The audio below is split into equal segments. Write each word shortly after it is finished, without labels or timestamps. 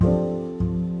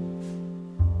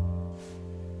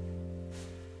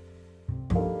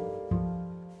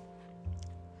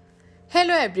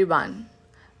Hello everyone.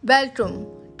 Welcome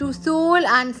to Soul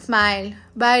and Smile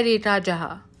by Rita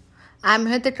Jaha. I'm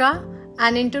Hitika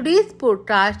and in today's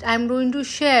podcast I'm going to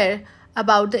share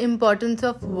about the importance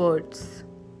of words.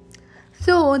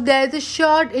 So there's a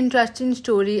short interesting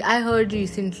story I heard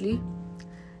recently.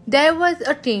 There was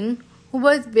a teen who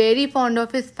was very fond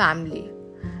of his family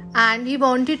and he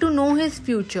wanted to know his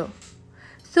future.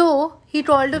 So he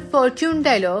told a fortune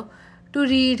teller to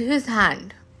read his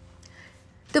hand.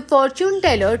 The fortune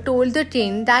teller told the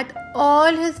teen that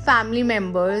all his family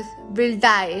members will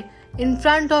die in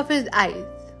front of his eyes.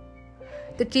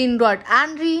 The teen got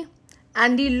angry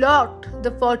and he locked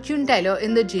the fortune teller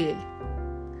in the jail.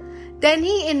 Then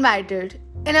he invited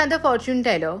another fortune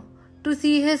teller to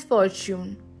see his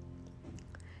fortune.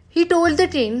 He told the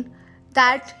teen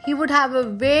that he would have a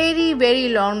very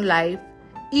long life,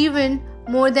 even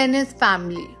more than his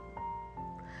family.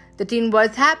 The teen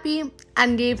was happy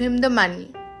and gave him the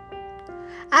money.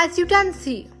 As you can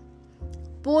see,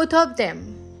 both of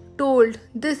them told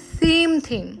the same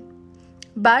thing,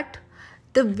 but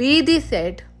the way they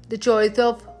said, the choice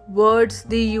of words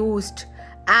they used,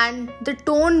 and the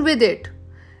tone with it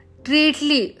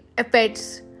greatly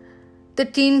affects the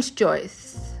teen's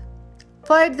choice.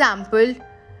 For example,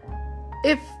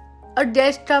 if a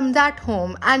guest comes at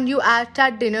home and you ask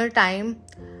at dinner time,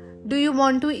 do you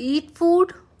want to eat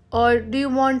food or do you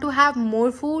want to have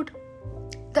more food?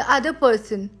 The other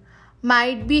person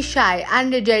might be shy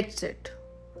and rejects it.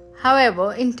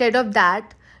 However, instead of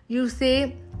that, you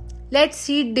say, let's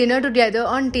eat dinner together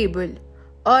on table,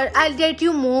 or I'll get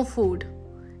you more food.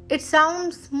 It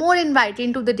sounds more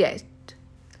inviting to the guest.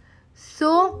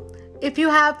 So, if you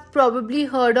have probably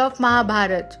heard of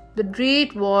Mahabharata, the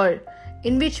great war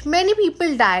in which many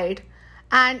people died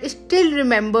and still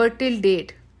remember till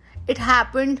date, it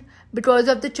happened because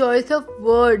of the choice of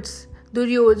words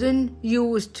Duryodhan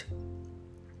used.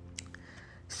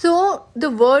 So, the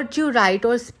words you write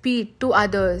or speak to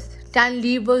others can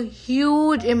leave a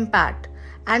huge impact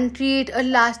and create a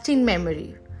lasting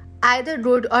memory, either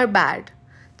good or bad.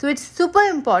 So, it's super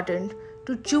important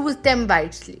to choose them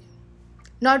wisely.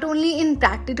 Not only in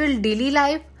practical daily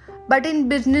life, but in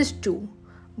business too.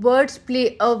 Words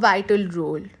play a vital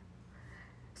role.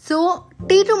 So,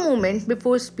 take a moment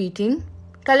before speaking.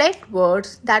 Collect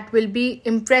words that will be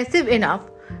impressive enough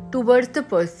towards the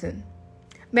person.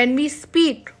 When we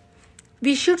speak,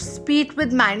 we should speak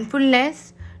with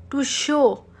mindfulness to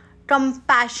show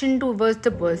compassion towards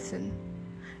the person.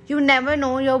 You never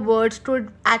know, your words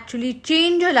could actually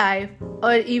change your life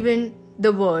or even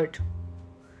the world.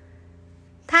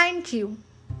 Thank you.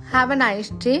 Have a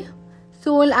nice day.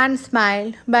 Soul and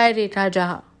Smile by Rita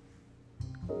Jaha.